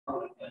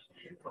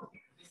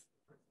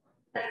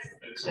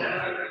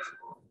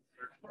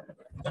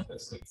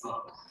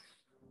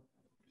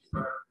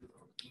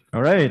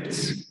All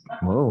right.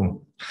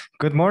 Whoa.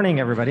 Good morning,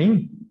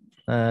 everybody.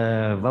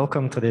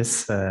 Welcome to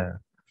this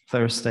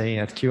Thursday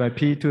at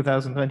QIP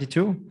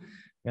 2022. We're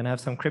going to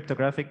have some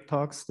cryptographic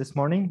talks this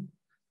morning,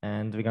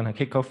 and we're going to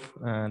kick off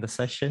the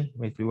session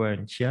with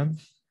Luowen Qian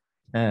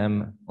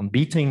on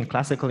beating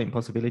classical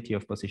impossibility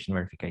of position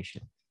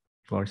verification.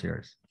 The floor is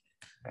yours.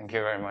 Thank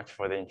you very much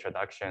for the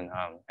introduction,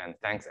 and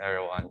thanks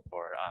everyone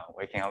for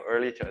waking up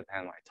early to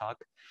attend my talk.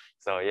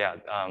 So yeah,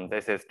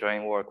 this is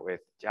joint work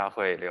with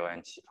Jiahui, Liu,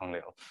 and Qipeng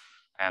Liu,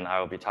 and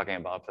I will be talking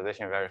about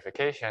position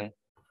verification.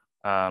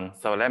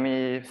 So let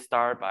me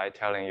start by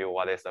telling you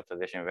what is a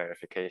position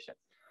verification.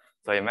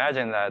 So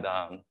imagine that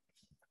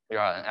you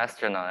are an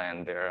astronaut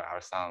and there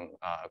are some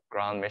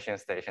ground mission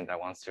station that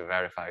wants to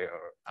verify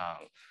your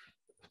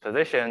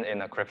position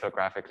in a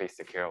cryptographically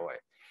secure way.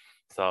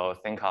 So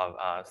think of,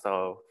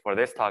 so for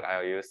this talk,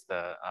 I'll use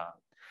the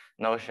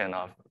notion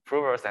of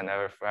provers and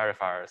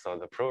verifiers. So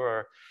the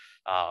prover,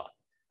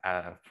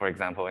 for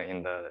example,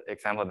 in the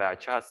example that I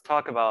just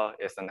talked about,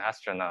 is an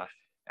astronaut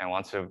and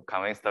wants to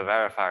convince the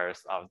verifiers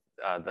of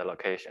the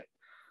location,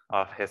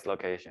 of his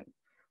location.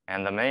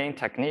 And the main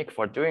technique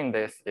for doing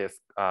this is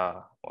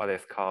what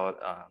is called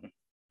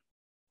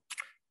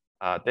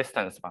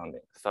distance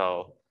bounding.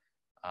 So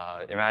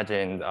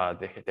imagine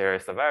there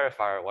is a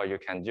verifier. What you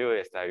can do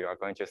is that you are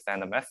going to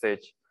send a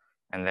message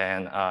and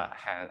then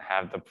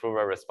have the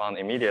prover respond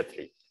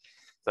immediately.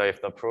 So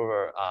if the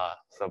prover,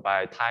 so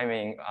by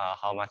timing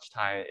how much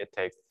time it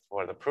takes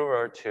for the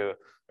prover to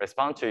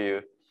respond to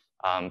you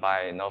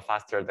by no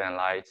faster than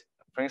light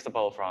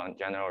principle from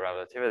general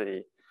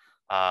relativity,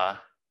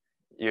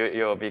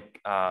 you'll be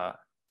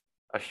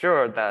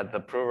assured that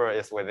the prover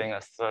is within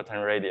a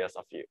certain radius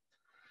of you.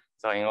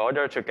 So in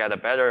order to get a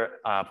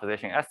better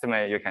position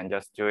estimate, you can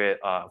just do it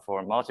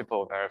for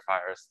multiple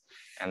verifiers,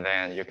 and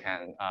then you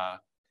can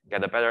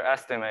get a better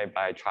estimate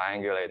by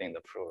triangulating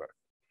the prover.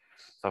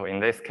 So in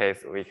this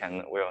case,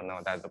 we'll know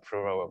that the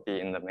prover will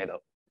be in the middle.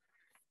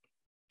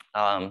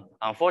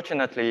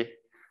 Unfortunately,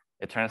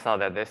 it turns out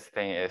that this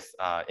thing is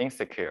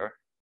insecure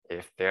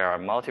if there are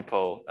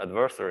multiple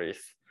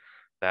adversaries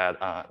that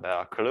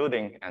are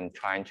colluding and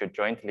trying to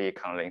jointly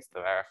convince the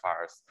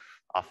verifiers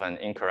of an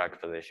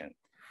incorrect position.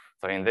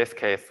 So in this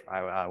case,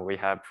 we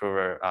have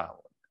prover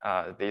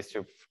these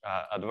two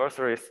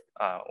adversaries,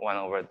 one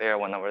over there,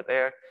 one over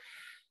there.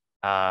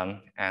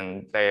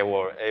 And they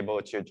were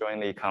able to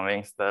jointly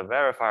convince the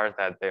verifiers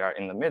that they are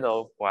in the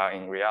middle, while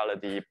in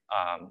reality,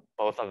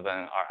 both of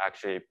them are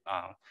actually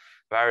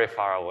very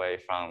far away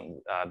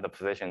from the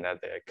position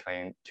that they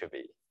claim to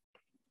be.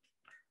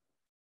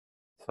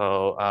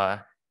 So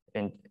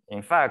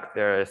in fact,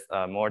 there is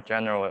a more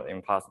general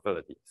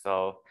impossibility.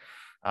 So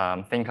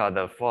think of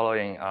the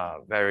following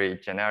very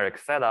generic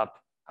setup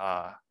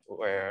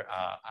where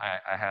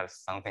I have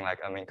something like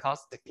a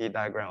Minkowski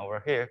diagram over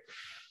here.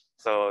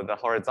 So the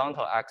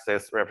horizontal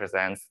axis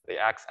represents the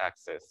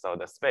x-axis, so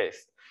the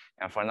space.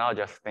 And for now,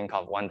 just think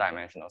of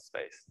one-dimensional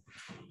space.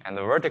 And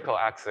the vertical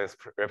axis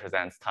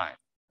represents time.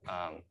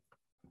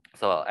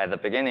 So at the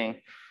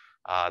beginning,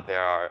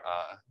 there are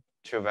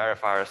two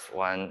verifiers,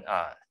 one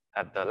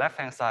at the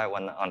left-hand side,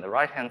 one on the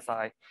right-hand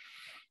side.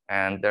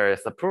 And there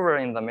is a prover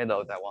in the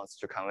middle that wants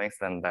to convince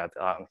them that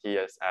he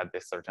is at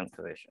this certain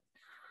position.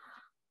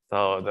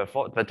 So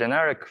the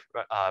generic,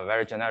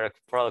 very generic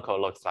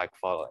protocol looks like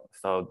following.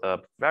 So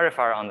the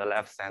verifier on the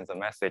left sends a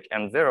message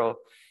M0,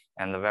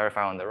 and the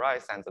verifier on the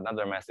right sends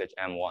another message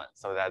M1,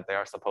 so that they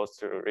are supposed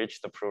to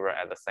reach the prover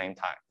at the same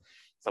time.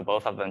 So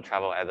both of them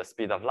travel at the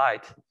speed of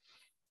light.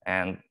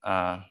 And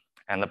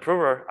the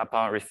prover,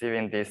 upon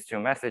receiving these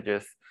two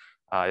messages,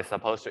 is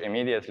supposed to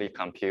immediately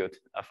compute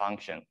a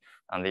function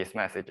on these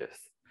messages.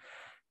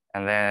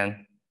 And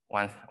then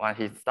once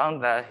he's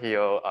done that,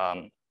 he'll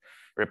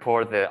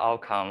report the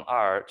outcome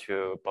R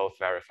to both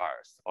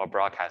verifiers or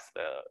broadcast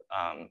the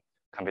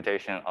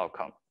computation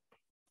outcome.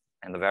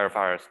 And the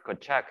verifiers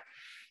could check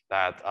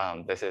that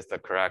this is the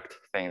correct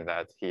thing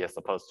that he is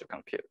supposed to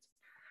compute.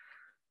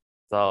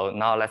 So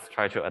now let's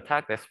try to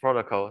attack this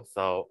protocol.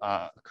 So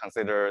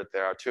consider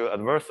there are two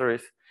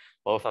adversaries.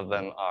 Both of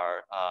them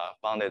are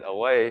bounded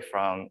away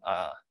from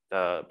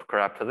the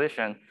correct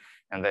position,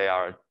 and they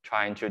are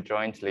trying to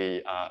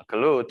jointly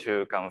collude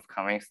to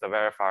convince the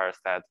verifiers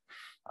that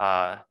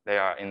they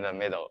are in the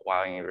middle,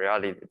 while in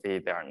reality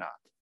they are not.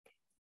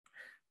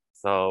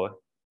 So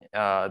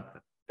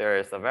there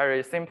is a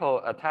very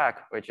simple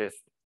attack, which is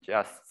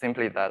just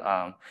simply that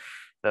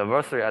the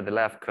adversary at the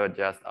left could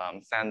just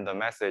send the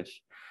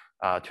message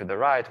to the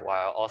right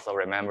while also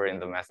remembering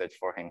the message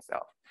for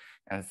himself.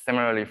 And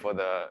similarly for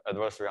the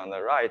adversary on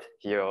the right,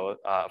 he'll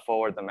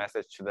forward the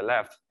message to the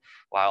left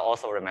while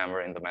also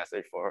remembering the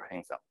message for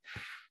himself.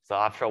 So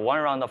after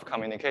one round of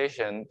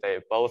communication, they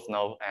both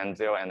know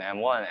M0 and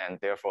M1 and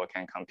therefore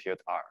can compute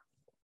R.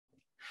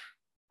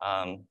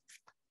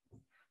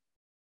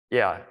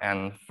 Yeah,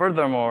 and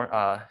furthermore,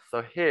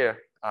 so here,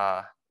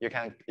 you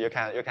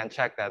can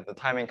check that the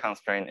timing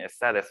constraint is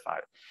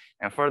satisfied.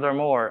 And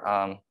furthermore,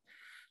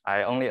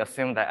 I only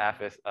assume that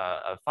f is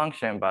a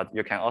function, but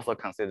you can also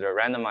consider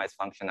randomized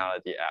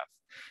functionality f.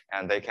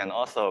 And they can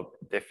also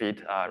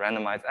defeat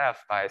randomized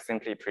f by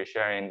simply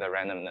pre-sharing the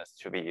randomness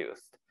to be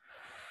used.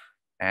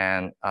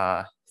 And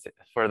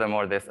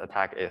furthermore, this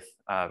attack is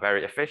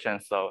very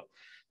efficient. So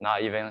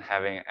not even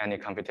having any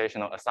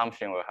computational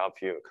assumption will help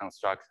you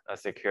construct a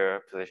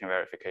secure position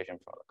verification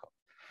protocol.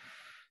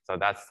 So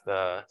that's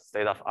the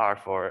state of art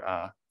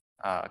for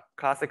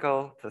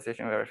classical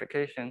position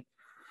verification.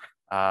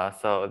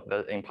 So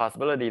the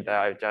impossibility that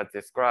I just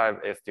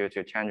described is due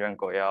to Chandran,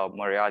 Goyal,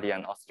 Moriarty,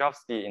 and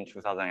Ostrovsky in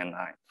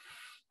 2009.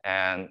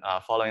 And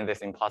following this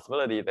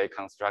impossibility, they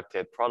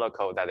constructed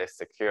protocol that is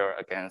secure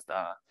against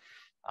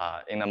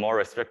in a more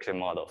restricted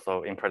model.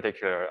 So in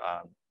particular,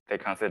 they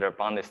consider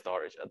bounded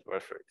storage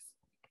adversaries.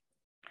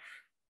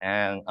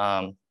 And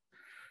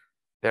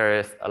there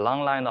is a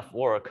long line of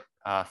work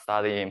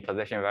studying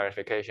position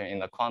verification in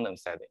the quantum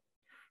setting.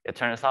 It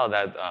turns out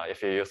that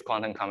if you use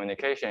quantum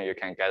communication, you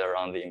can get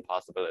around the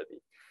impossibility.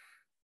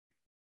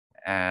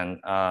 And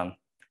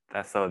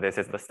so this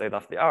is the state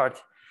of the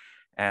art.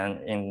 And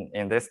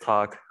in this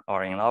talk,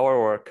 or in our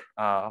work,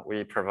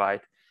 we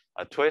provide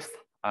a twist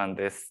on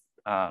this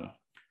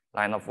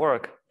line of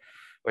work,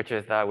 which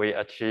is that we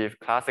achieve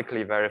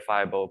classically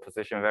verifiable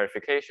position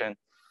verification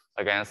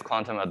against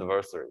quantum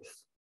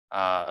adversaries,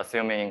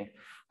 assuming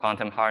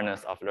quantum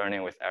hardness of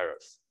learning with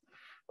errors,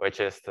 which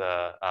is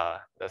the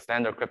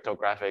standard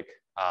cryptographic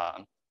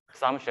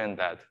assumption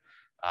that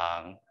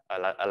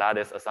a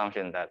lattice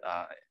assumption that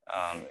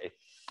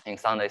in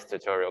Sunday's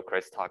tutorial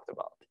Chris talked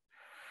about.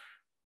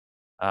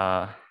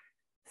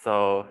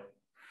 So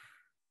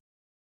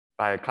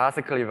by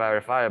classically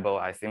verifiable,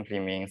 I simply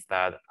means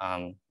that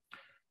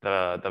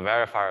the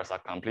verifiers are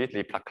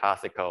completely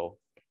classical.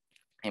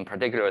 In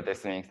particular,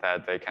 this means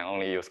that they can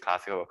only use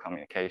classical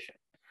communication.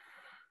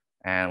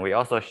 And we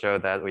also show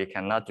that we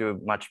cannot do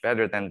much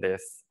better than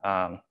this.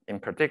 In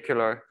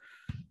particular,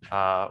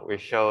 we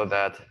show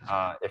that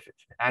if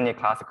any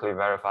classically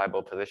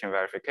verifiable position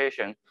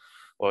verification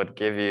would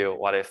give you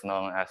what is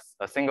known as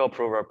a single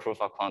prover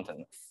proof of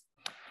quantumness.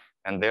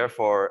 And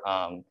therefore,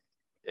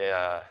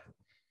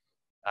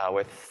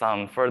 with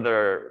some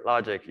further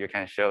logic, you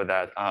can show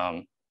that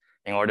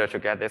in order to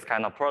get this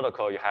kind of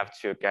protocol, you have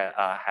to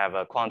have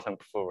a quantum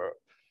prover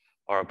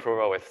or a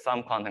prover with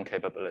some quantum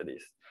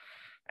capabilities.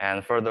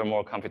 And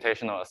furthermore,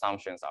 computational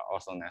assumptions are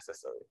also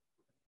necessary.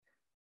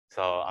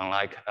 So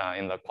unlike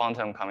in the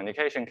quantum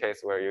communication case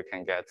where you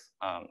can get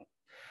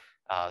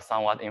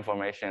somewhat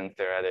information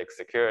theoretic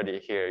security,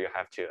 here you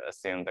have to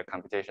assume the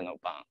computational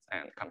bounds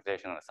and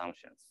computational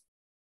assumptions.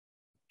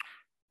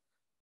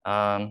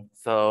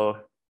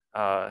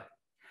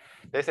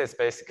 This is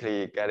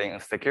basically getting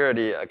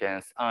security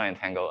against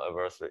unentangled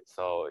adversaries.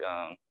 So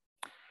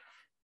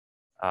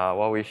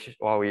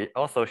what we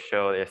also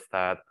show is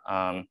that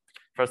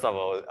first of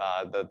all,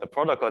 the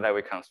protocol that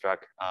we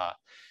construct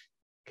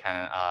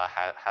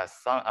has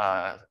some,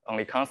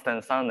 only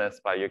constant soundness,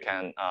 but you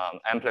can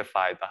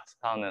amplify the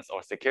soundness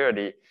or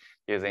security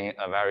using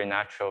a very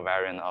natural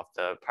variant of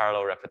the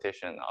parallel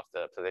repetition of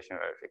the position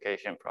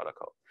verification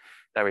protocol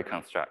that we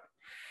construct.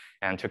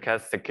 And to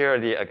get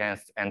security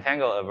against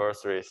entangled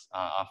adversaries,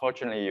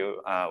 unfortunately,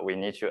 we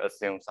need to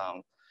assume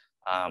some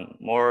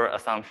more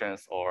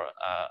assumptions or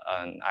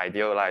an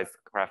idealized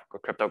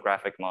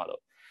cryptographic model.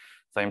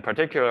 So in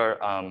particular,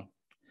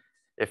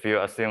 if you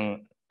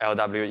assume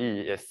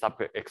LWE is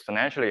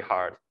exponentially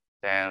hard,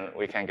 then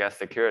we can get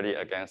security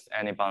against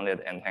any bounded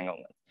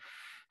entanglement.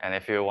 And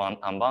if you want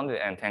unbounded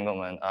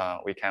entanglement,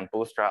 we can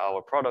bootstrap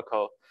our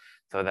protocol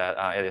so that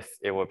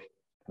it will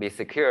be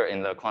secure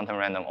in the quantum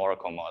random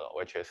oracle model,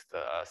 which is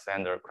the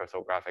standard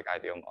cryptographic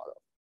ideal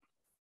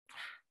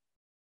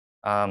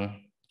model.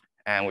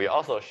 And we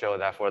also show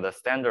that for the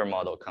standard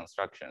model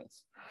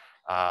constructions,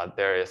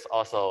 there is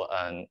also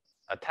an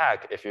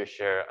attack if you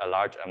share a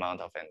large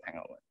amount of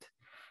entanglement.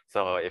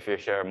 So if you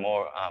share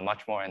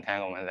much more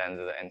entanglement than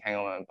the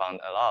entanglement bound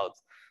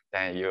allows,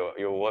 then you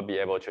will be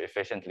able to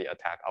efficiently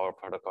attack our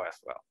protocol as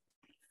well.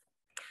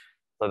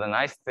 So the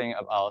nice thing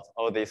about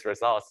all these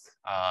results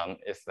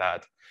is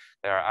that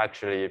there are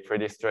actually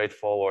pretty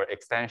straightforward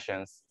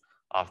extensions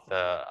of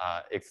the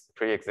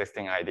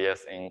pre-existing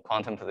ideas in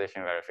quantum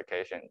position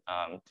verification.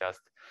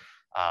 Just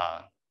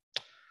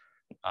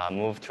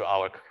move to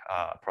our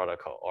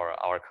protocol or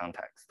our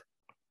context.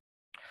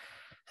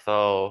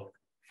 So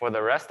for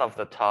the rest of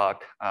the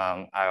talk,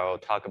 I will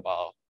talk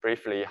about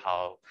briefly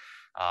how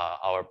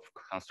our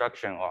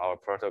construction or our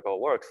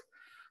protocol works.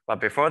 But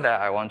before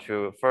that, I want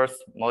to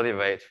first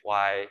motivate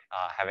why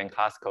having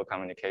classical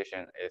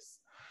communication is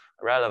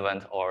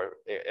relevant or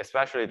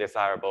especially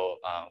desirable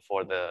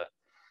for the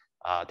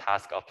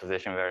task of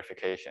position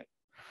verification.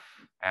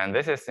 And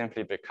this is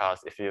simply because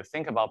if you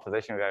think about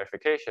position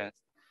verifications,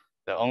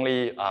 the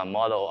only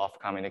model of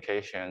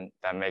communication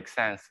that makes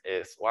sense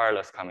is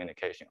wireless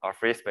communication or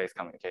free space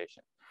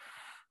communication.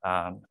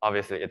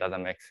 Obviously, it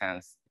doesn't make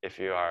sense if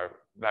you are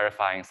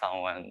verifying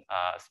someone's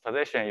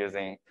position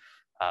using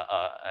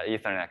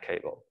Ethernet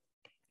cable.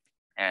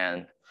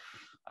 And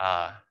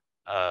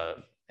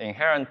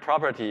inherent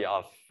property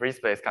of free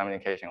space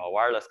communication or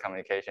wireless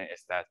communication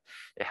is that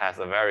it has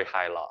a very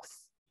high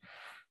loss.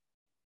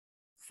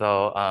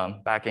 So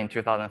back in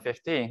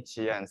 2015,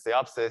 Qian and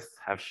Seopsis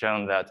have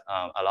shown that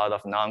a lot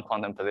of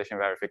non-quantum position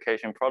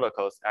verification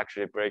protocols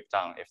actually break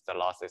down if the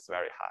loss is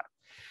very high.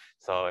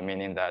 So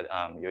meaning that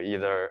you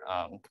either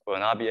will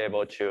not be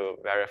able to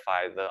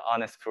verify the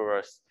honest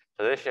prover's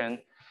position,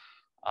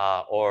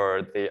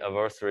 or the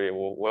adversary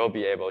will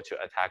be able to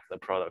attack the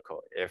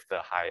protocol if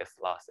the highest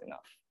loss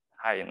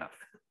high enough.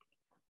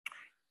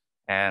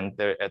 And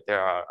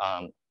there are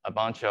a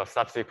bunch of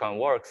subsequent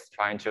works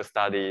trying to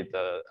study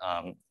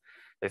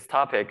this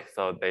topic.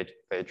 So they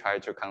try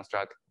to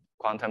construct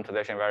quantum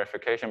position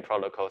verification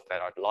protocols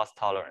that are loss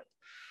tolerant,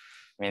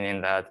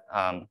 meaning that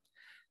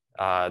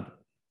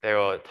they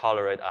will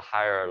tolerate a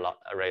higher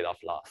rate of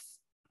loss.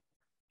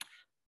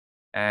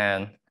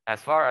 And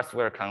as far as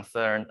we're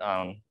concerned,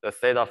 the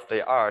state of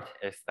the art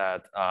is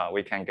that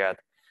we can get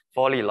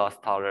fully loss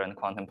tolerant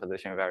quantum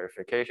position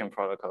verification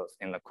protocols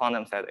in the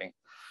quantum setting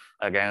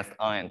against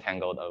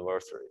unentangled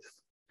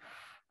adversaries.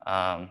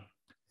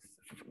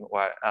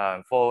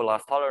 Full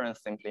loss tolerance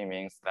simply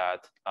means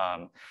that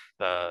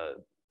the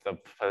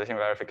position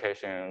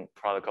verification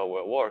protocol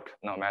will work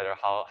no matter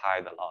how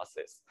high the loss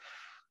is,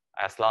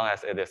 as long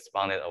as it is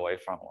bounded away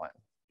from one.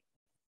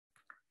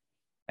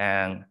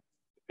 And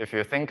if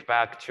you think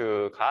back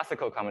to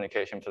classical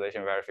communication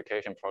position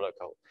verification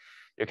protocol,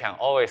 you can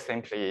always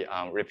simply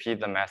repeat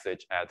the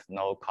message at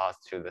no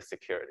cost to the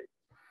security.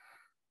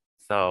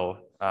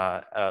 So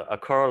a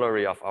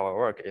corollary of our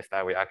work is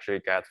that we actually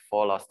get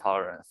full loss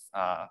tolerance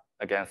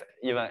against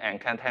even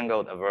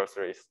entangled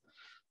adversaries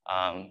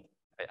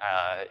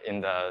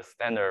in the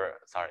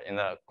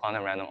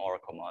quantum random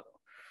oracle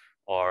model,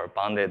 or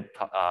bounded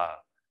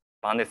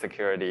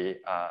security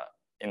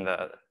in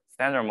the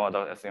standard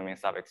model, assuming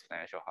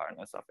sub-exponential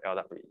hardness of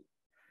LWE.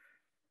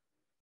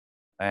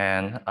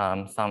 And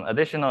some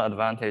additional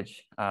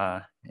advantage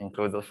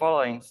includes the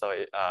following. So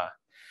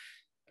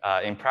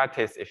in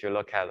practice, if you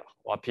look at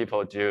what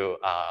people do,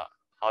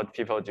 how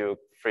people do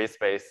free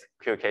space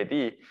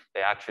QKD,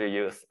 they actually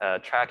use a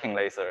tracking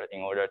laser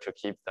in order to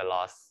keep the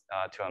loss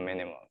to a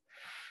minimum.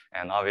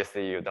 And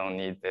obviously, you don't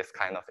need this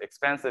kind of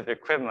expensive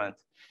equipment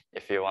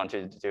if you want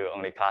to do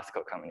only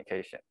classical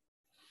communication.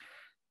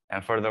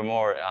 And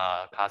furthermore,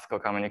 classical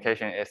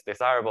communication is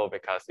desirable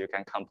because you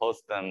can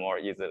compose them more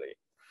easily.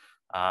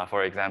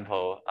 For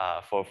example,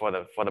 for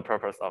the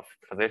purpose of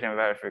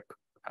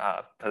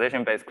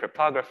position-based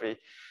cryptography,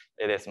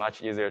 it is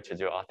much easier to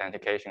do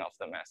authentication of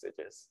the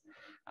messages,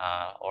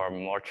 or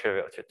more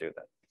trivial to do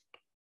that.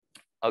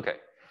 Okay,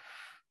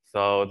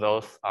 so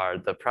those are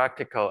the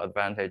practical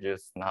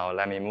advantages. Now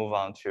let me move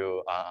on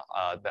to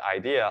the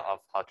idea of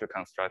how to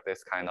construct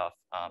this kind of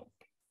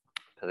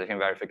position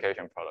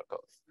verification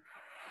protocols.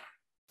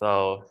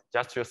 So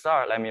just to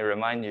start, let me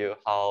remind you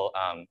how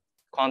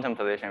quantum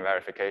position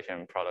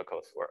verification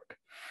protocols work.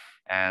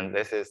 And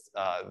this is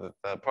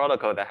the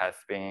protocol that has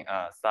been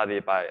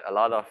studied by a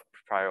lot of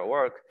prior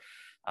work.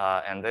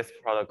 And this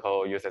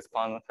protocol uses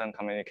quantum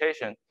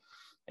communication.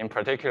 In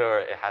particular,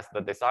 it has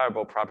the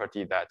desirable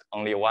property that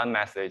only one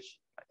message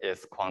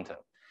is quantum.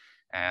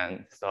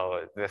 And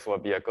so this will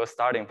be a good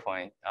starting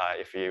point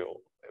if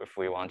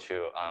we want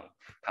to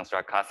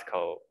construct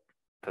classical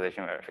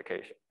position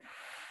verification.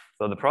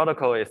 So the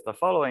protocol is the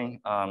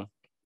following.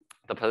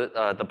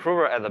 The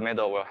prover at the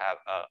middle will have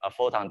a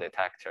photon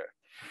detector.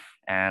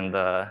 And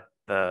the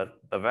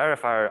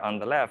verifier on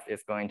the left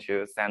is going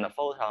to send a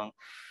photon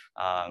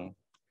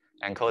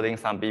encoding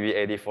some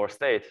BB84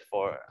 state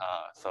for,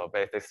 so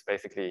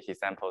basically he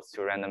samples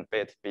two random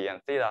bits B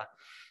and theta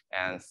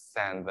and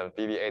send the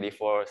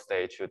BB84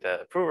 state to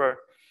the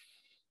prover.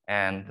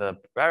 And the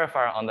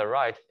verifier on the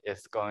right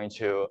is going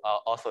to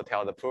also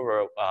tell the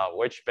prover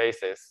which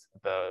basis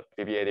the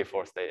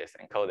BB84 state is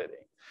encoded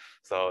in.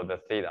 So the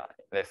theta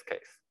in this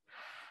case.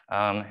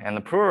 And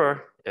the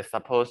prover is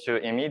supposed to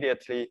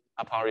immediately,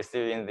 upon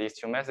receiving these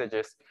two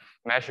messages,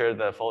 measure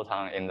the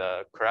photon in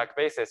the correct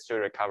basis to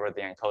recover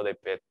the encoded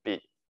bit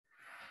B.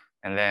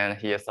 And then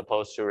he is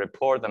supposed to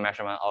report the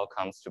measurement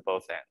outcomes to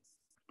both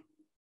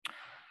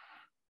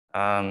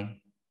ends.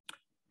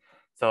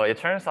 So it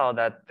turns out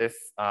that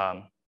this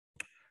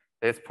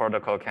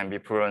protocol can be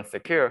proven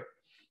secure.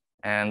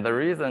 And the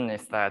reason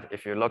is that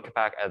if you look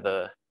back at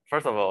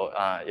first of all,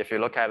 if you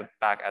look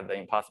back at the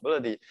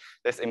impossibility,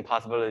 this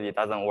impossibility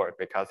doesn't work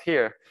because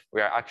here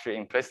we are actually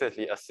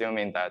implicitly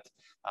assuming that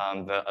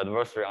the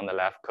adversary on the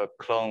left could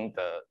clone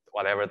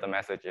whatever the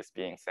message is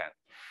being sent.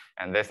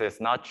 And this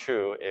is not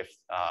true if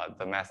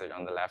the message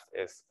on the left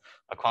is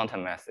a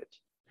quantum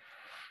message.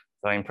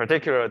 So in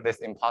particular,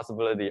 this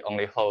impossibility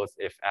only holds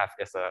if F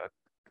is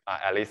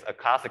at least a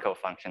classical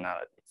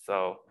functionality.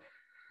 So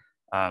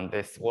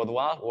this would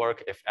not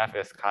work if F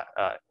is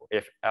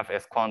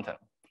quantum.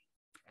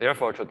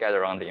 Therefore, to get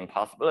around the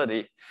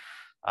impossibility,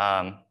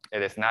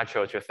 it is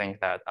natural to think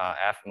that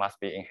F must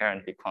be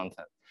inherently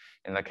quantum.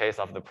 In the case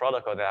of the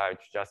protocol that I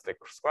just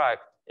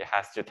described, it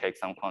has to take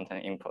some quantum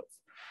inputs.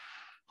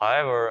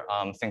 However,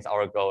 since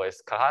our goal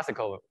is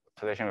classical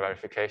position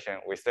verification,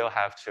 we still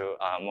have to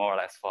more or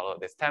less follow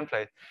this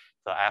template.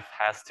 So f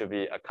has to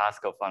be a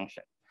classical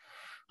function.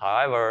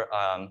 However,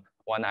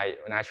 one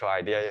natural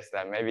idea is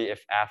that maybe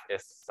if f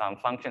is some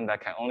function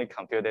that can only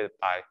compute it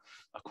by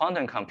a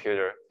quantum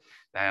computer,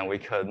 then we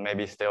could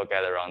maybe still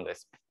get around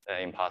this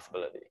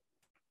impossibility.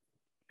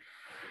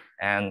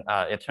 And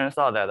it turns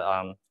out that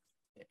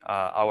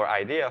our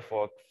idea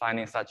for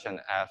finding such an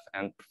f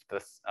and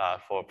this,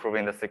 for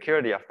proving the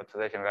security of the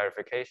position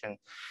verification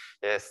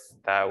is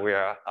that we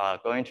are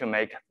going to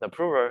make the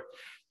prover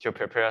to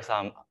prepare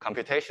some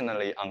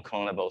computationally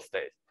unclonable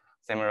state,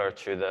 similar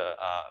to the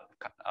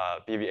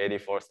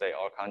BB84 state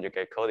or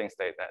conjugate coding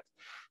state that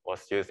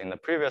was used in the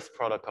previous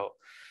protocol.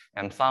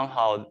 And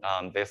somehow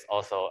this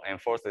also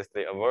enforces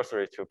the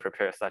adversary to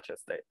prepare such a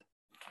state.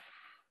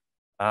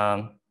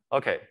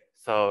 Okay,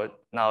 so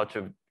now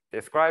to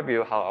describe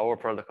you how our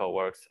protocol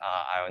works,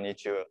 I will need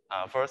to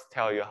first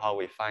tell you how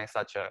we find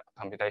such a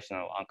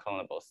computational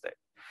unclonable state.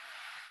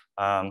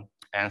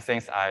 And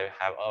since I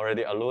have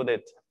already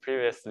alluded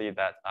previously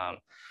that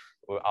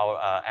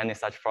any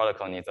such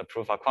protocol needs a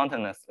proof of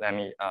quantumness, let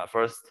me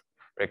first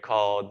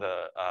recall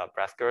the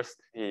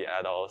Braskersky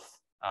et al.'s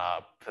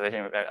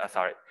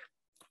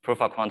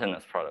proof of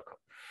quantumness protocol.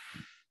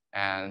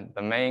 And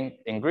the main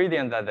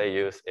ingredient that they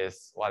use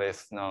is what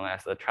is known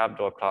as the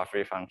trapdoor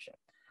claw-free function.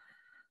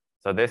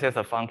 So this is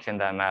a function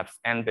that maps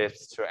n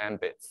bits to n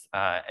bits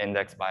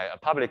indexed by a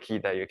public key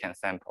that you can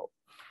sample.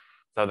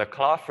 So the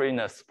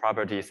claw-freeness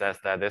property says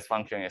that this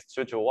function is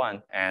 2 to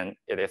 1, and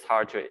it is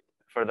hard to,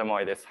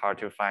 furthermore, it is hard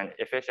to find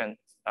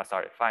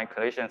find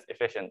collisions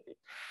efficiently,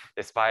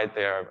 despite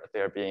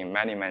there being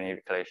many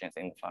collisions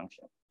in the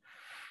function.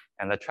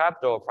 And the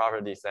trapdoor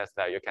property says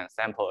that you can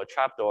sample a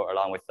trapdoor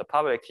along with the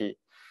public key,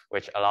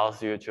 which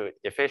allows you to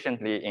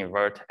efficiently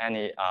invert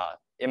any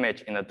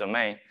image in the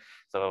domain.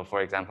 So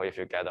for example, if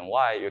you get an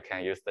Y, you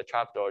can use the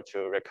trapdoor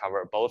to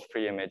recover both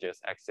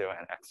pre-images X0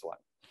 and X1.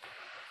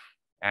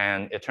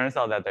 And it turns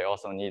out that they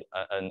also need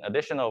an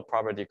additional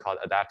property called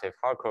adaptive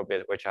hardcore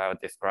bit, which I will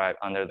describe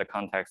under the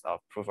context of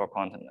proof of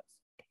quantumness.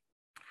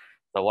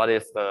 So what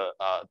is the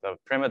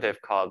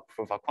primitive called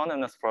proof of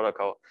quantumness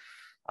protocol?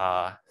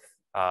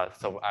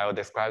 So I will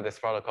describe this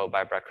protocol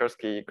by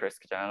Braskersky,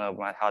 Cristiano,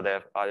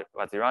 Madhadev,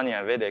 Vazirani,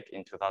 and Vidic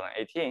in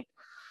 2018.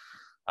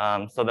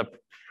 So the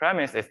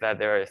premise is that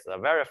there is a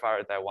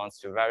verifier that wants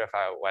to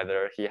verify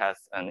whether he has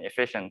an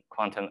efficient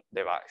quantum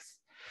device.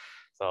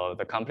 So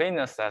the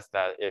completeness says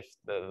that if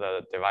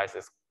the device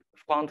is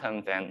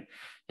quantum, then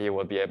he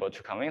will be able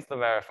to convince the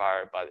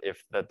verifier. But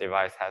if the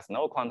device has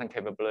no quantum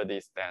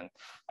capabilities, then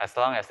as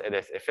long as it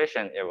is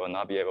efficient, it will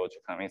not be able to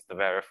convince the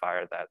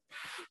verifier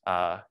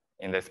that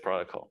in this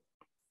protocol.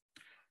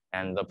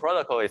 And the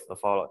protocol is the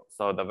following.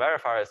 So the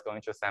verifier is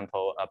going to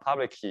sample a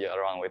public key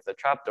along with the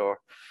trapdoor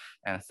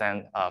and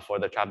send for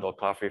the trapdoor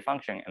claw-free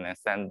function, and then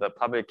send the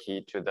public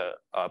key to the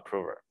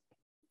prover.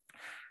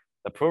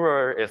 The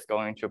prover is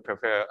going to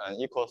prepare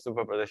an equal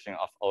superposition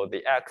of all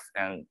the X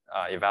and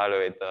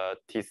evaluate the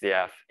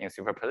TCF in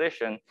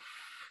superposition.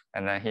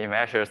 And then he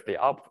measures the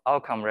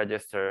outcome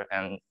register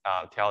and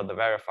tell the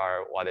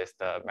verifier what is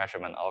the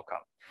measurement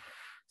outcome.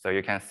 So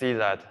you can see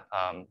that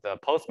the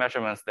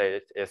post-measurement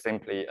state is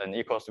simply an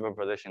equal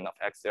superposition of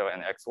X0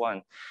 and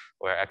X1,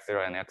 where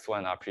X0 and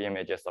X1 are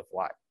pre-images of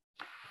Y.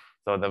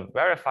 So the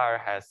verifier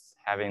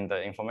having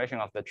the information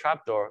of the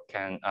trapdoor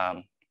can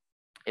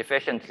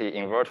efficiently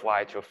invert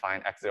Y to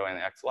find X0 and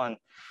X1.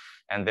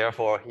 And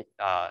therefore,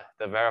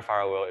 the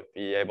verifier will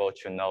be able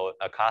to know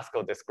a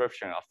classical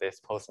description of this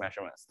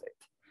post-measurement state.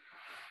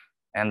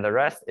 And the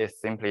rest is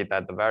simply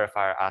that the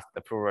verifier asks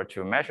the prover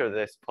to measure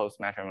this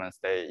post-measurement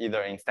state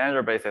either in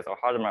standard basis or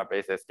Hadamard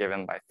basis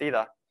given by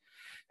theta.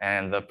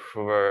 And the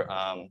prover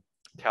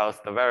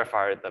tells the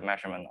verifier the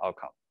measurement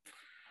outcome.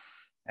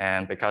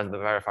 And because the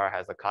verifier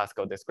has a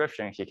classical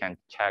description, he can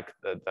check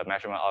that the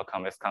measurement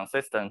outcome is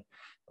consistent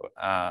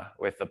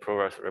with the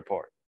prover's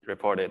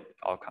reported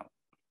outcome.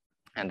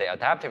 And the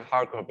adaptive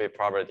hardcore bit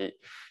property,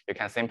 you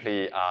can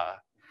simply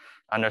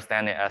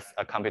understand it as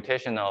a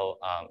computational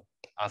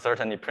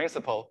uncertainty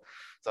principle.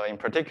 So in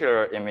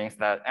particular, it means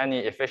that any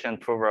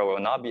efficient prover will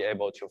not be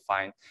able to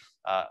find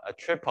a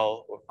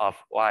triple of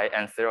Y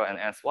n0 and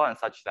n1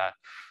 such that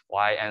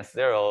Y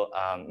n0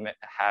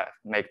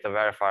 make the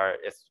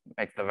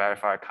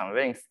verifier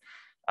convinced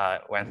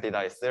when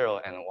theta is 0,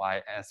 and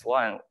Y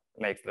n1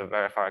 makes the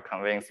verifier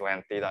convinced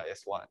when theta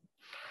is 1,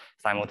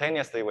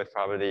 simultaneously with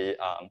probability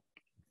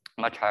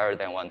much higher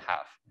than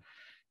 1/2.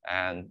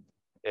 And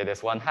it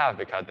is 1/2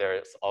 because there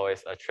is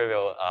always a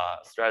trivial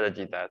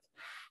strategy that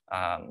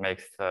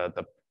makes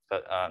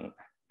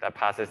that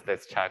passes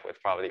this check with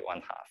probability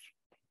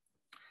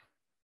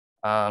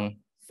 1/2.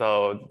 So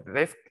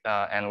this,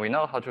 and we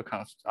know how to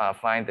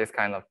find this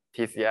kind of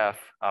TCF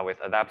with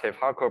adaptive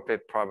hardcore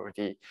bit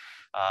property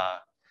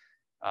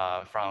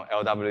from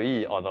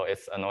LWE, although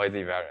it's a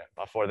noisy variant.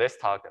 But for this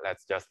talk,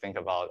 let's just think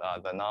about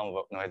the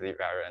non-noisy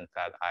variant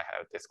that I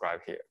have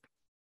described here.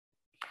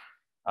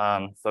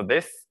 So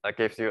this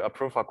gives you a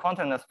proof of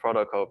quantumness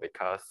protocol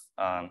because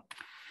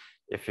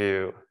if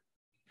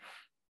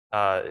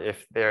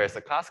there is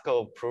a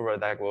classical prover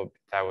that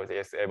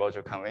is able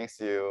to convince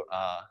you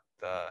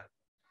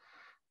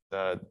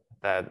that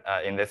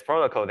in this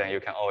protocol, then you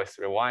can always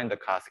rewind the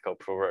classical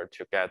prover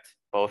to get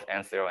both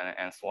N0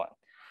 and N1.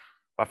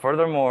 But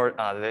furthermore,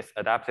 this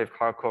adaptive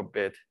hardcore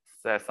bit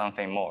says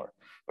something more,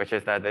 which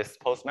is that this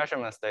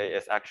post-measurement state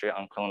is actually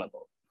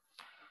unclonable.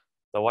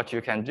 So what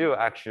you can do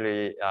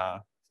actually,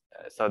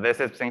 so this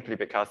is simply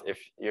because if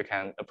you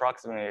can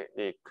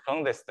approximately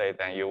clone this state,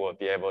 then you will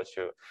be able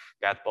to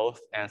get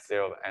both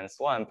N0 and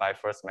N1 by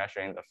first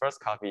measuring the first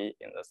copy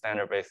in the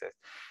standard basis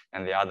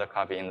and the other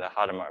copy in the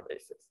Hadamard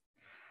basis.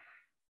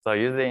 So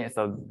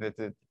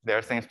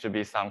there seems to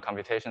be some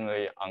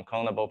computationally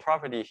unclonable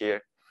property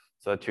here.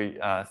 So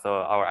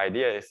our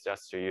idea is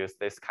just to use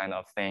this kind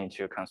of thing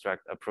to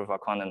construct a proof of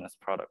quantumness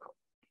protocol.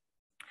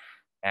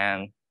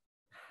 And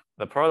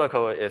the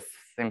protocol is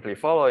simply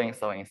following.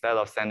 So instead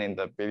of sending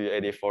the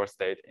BB84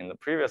 state in the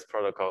previous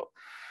protocol,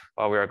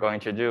 what we are going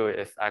to do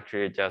is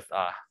actually just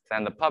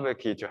send the public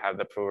key to have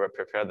the prover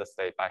prepare the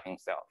state by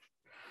himself.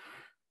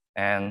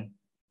 And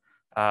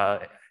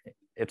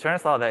it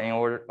turns out that in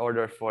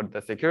order for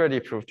the security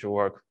proof to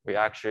work, we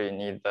actually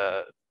need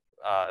the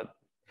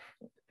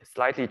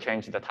slightly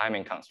change the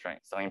timing constraint.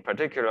 So in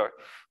particular,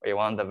 we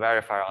want the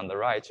verifier on the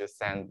right to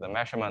send the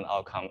measurement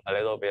outcome a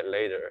little bit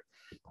later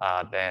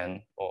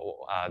than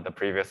the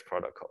previous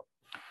protocol.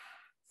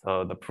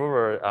 So the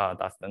prover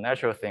does the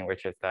natural thing,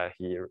 which is that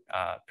he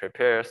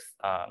prepares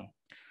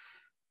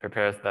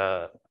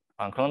the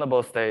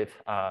unclonable state,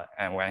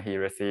 and when he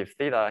receives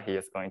theta, he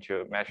is going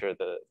to measure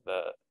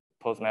the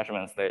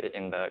post-measurement state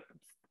in the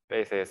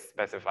basis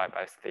specified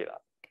by theta.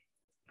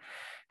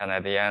 And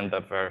at the end,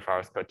 the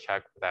verifiers could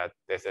check that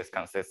this is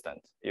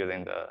consistent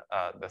using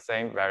the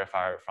same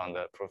verifier from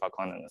the proof of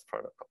quantumness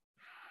protocol.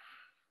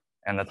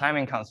 And the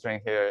timing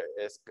constraint here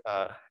is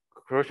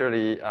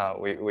crucially,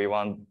 we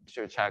want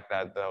to check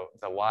that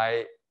the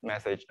Y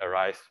message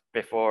arrives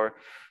before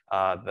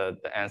the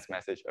N's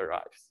message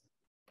arrives.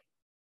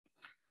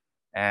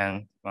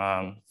 And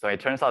so it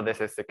turns out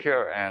this is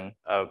secure, and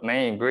a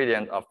main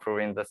ingredient of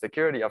proving the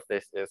security of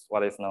this is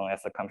what is known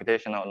as a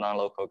computational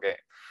non-local game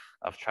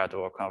of try to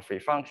work on free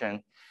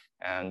function.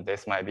 And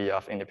this might be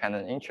of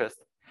independent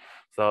interest.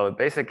 So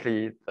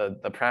basically,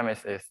 the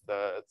premise is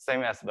the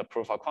same as the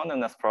proof of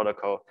quantumness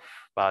protocol,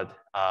 but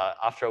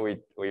after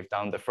we've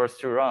done the first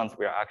two rounds,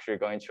 we are actually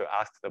going to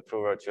ask the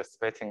prover to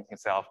split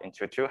himself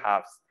into two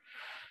halves.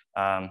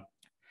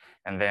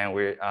 And then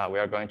we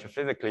are going to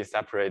physically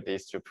separate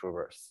these two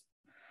provers.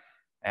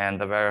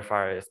 And the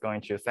verifier is going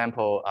to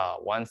sample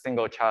one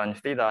single challenge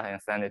theta and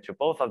send it to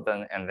both of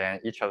them. And then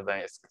each of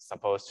them is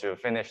supposed to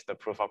finish the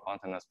proof of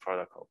quantumness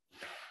protocol.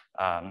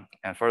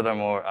 And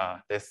furthermore,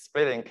 this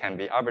splitting can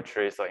be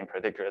arbitrary. So in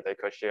particular, they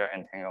could share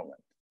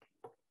entanglement.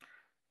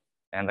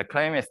 And the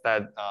claim is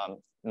that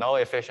no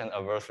efficient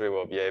adversary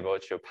will be able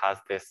to pass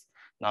this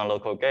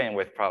non-local gain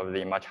with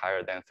probability much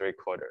higher than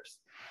 3/4.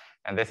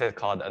 And this is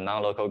called a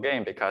non-local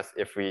gain because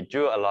if we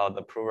do allow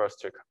the provers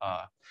to,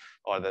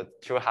 or the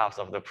two halves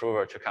of the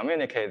prover to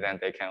communicate, then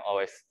they can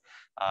always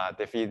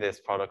defeat this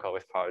protocol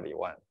with probability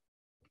 1.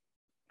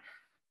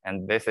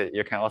 And this is,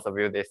 you can also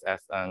view this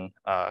as an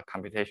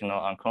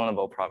computational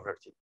unclonable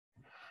property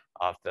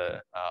of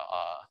the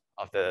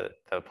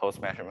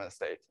post-measurement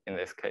state in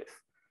this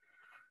case.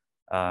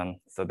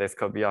 So this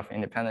could be of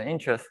independent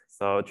interest.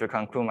 So to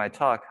conclude my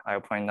talk,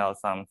 I'll point out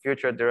some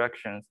future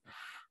directions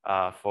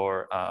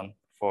for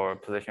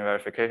position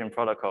verification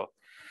protocol.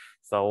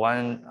 So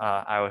one,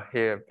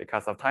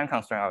 because of time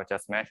constraint, I will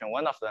just mention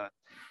one of them.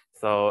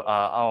 So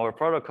our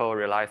protocol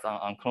relies on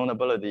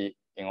unclonability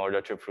in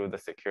order to prove the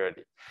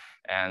security.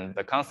 And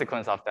the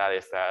consequence of that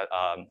is that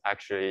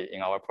actually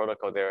in our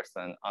protocol, there's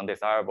an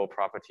undesirable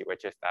property,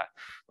 which is that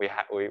we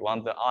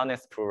want the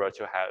honest prover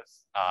to have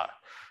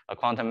a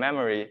quantum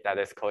memory that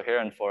is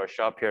coherent for a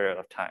short period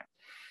of time.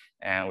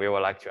 And we would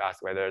like to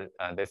ask whether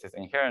this is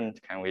inherent.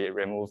 Can we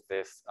remove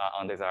this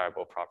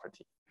undesirable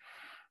property?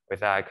 With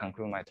that, I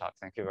conclude my talk.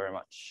 Thank you very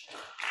much.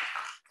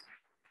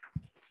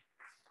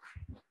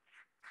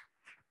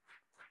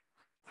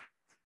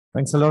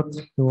 Thanks a lot,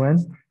 Luowen.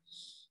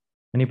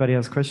 Anybody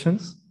has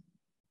questions?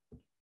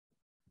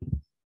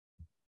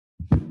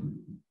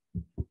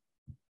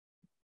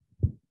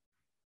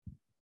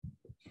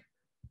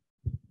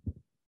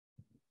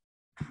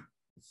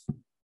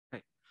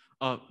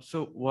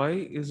 So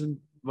why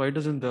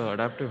doesn't the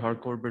adaptive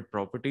hardcore bit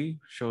property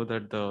show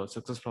that the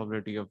success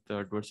probability of the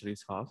adversary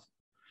is half?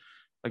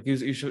 Like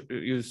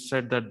you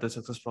said that the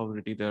success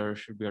probability there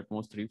should be at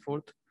most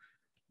 3/4.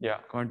 Yeah.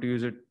 Can't you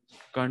use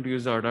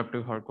the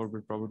adaptive hardcore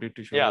bit property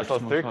to show? Yeah. So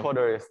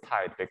 3/4 is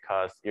tight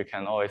because you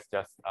can always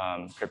just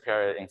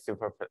prepare it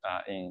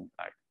in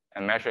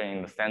and measure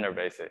in the standard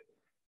basis.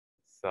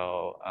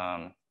 So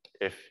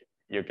if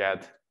you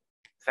get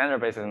standard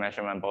basis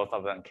measurement, both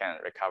of them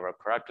can recover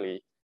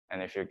correctly.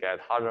 And if you get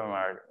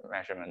Hadamard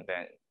measurement,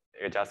 then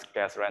you just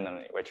guess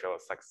randomly, which will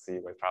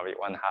succeed with probably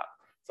 1/2.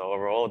 So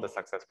overall, the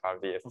success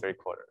probability is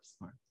 3/4.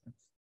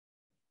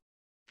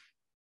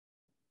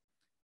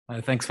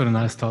 Thanks for the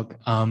nice talk.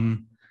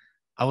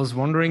 I was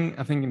wondering,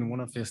 I think in one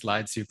of your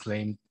slides, you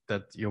claimed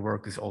that your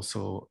work is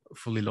also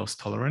fully loss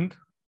tolerant.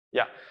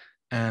 Yeah.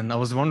 And I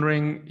was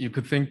wondering, you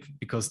could think,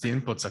 because the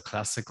inputs are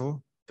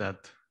classical,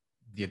 that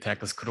the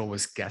attackers could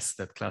always guess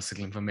that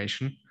classical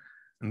information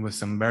and with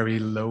some very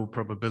low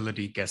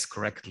probability guess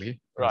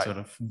correctly, and sort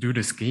of do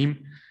the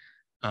scheme.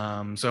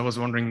 So I was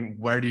wondering,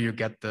 where do you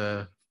get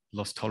the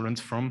loss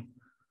tolerance from?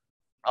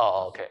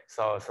 Oh, okay.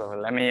 So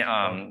let me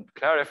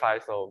clarify.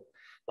 So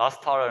loss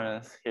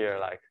tolerance here,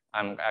 like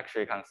I'm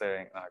actually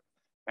considering like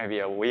maybe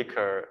a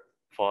weaker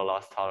for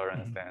loss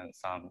tolerance than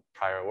some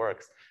prior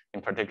works.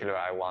 In particular,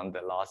 I want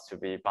the loss to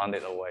be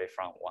bounded away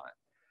from 1.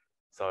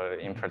 So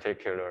in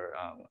particular,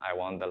 I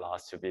want the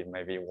loss to be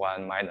maybe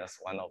 1 minus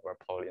 1 over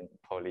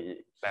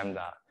poly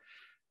lambda.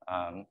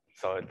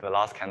 So the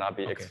loss cannot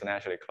be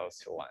exponentially close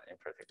to 1 in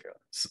particular.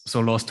 So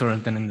loss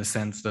tolerant then in the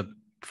sense that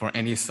for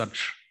any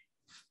such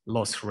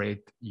loss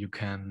rate, you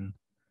can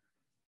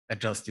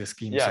adjust your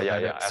scheme.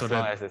 Yeah, as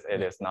long as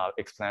it is not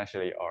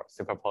exponentially or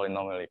super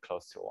polynomially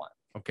close to 1.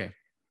 Okay,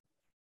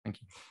 thank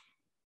you.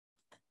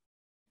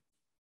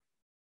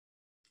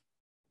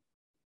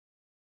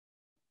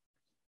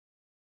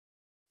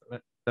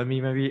 Let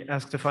me maybe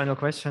ask the final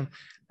question.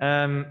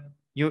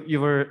 You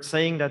were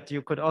saying that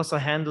you could also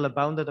handle a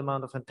bounded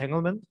amount of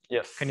entanglement.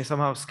 Yes. Can you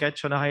somehow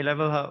sketch on a high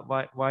level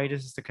why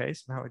this is the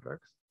case and how it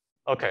works?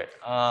 Okay.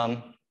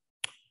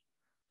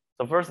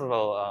 So first of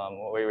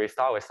all, we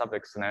start with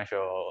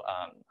sub-exponential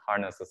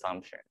hardness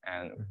assumption,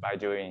 and by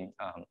doing,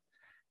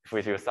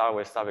 if you start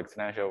with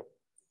sub-exponential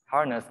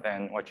hardness,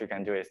 then what you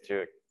can do is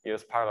to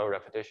use parallel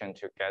repetition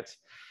to get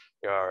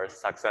your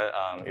success,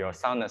 your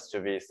soundness to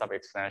be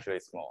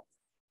sub-exponentially small.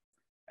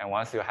 And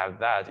once you have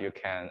that, you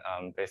can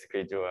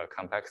basically do a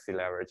complexity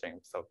leveraging.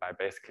 So by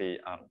basically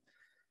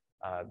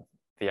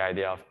the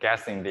idea of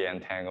guessing the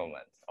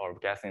entanglement or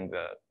guessing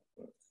the,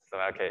 so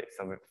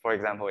for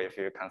example, if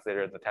you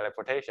consider the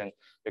teleportation,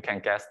 you can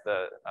guess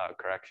the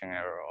correction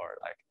error or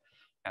like,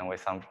 and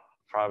with some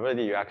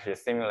probability, you actually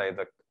simulate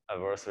the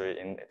adversary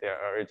in their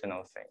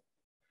original thing.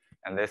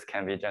 And this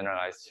can be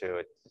generalized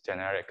to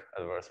generic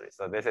adversary.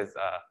 So this is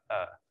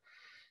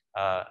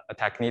a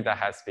technique that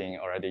has been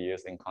already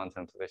used in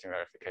quantum position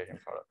verification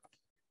protocol.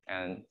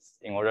 And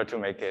in order to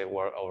make it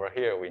work over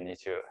here, we need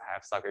to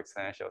have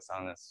sub-exponential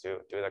soundness to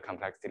do the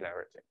complexity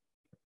leveraging.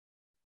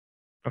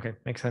 Okay,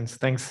 makes sense.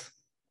 Thanks.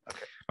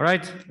 Okay. All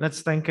right,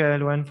 let's thank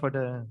Luowen for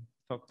the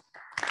talk.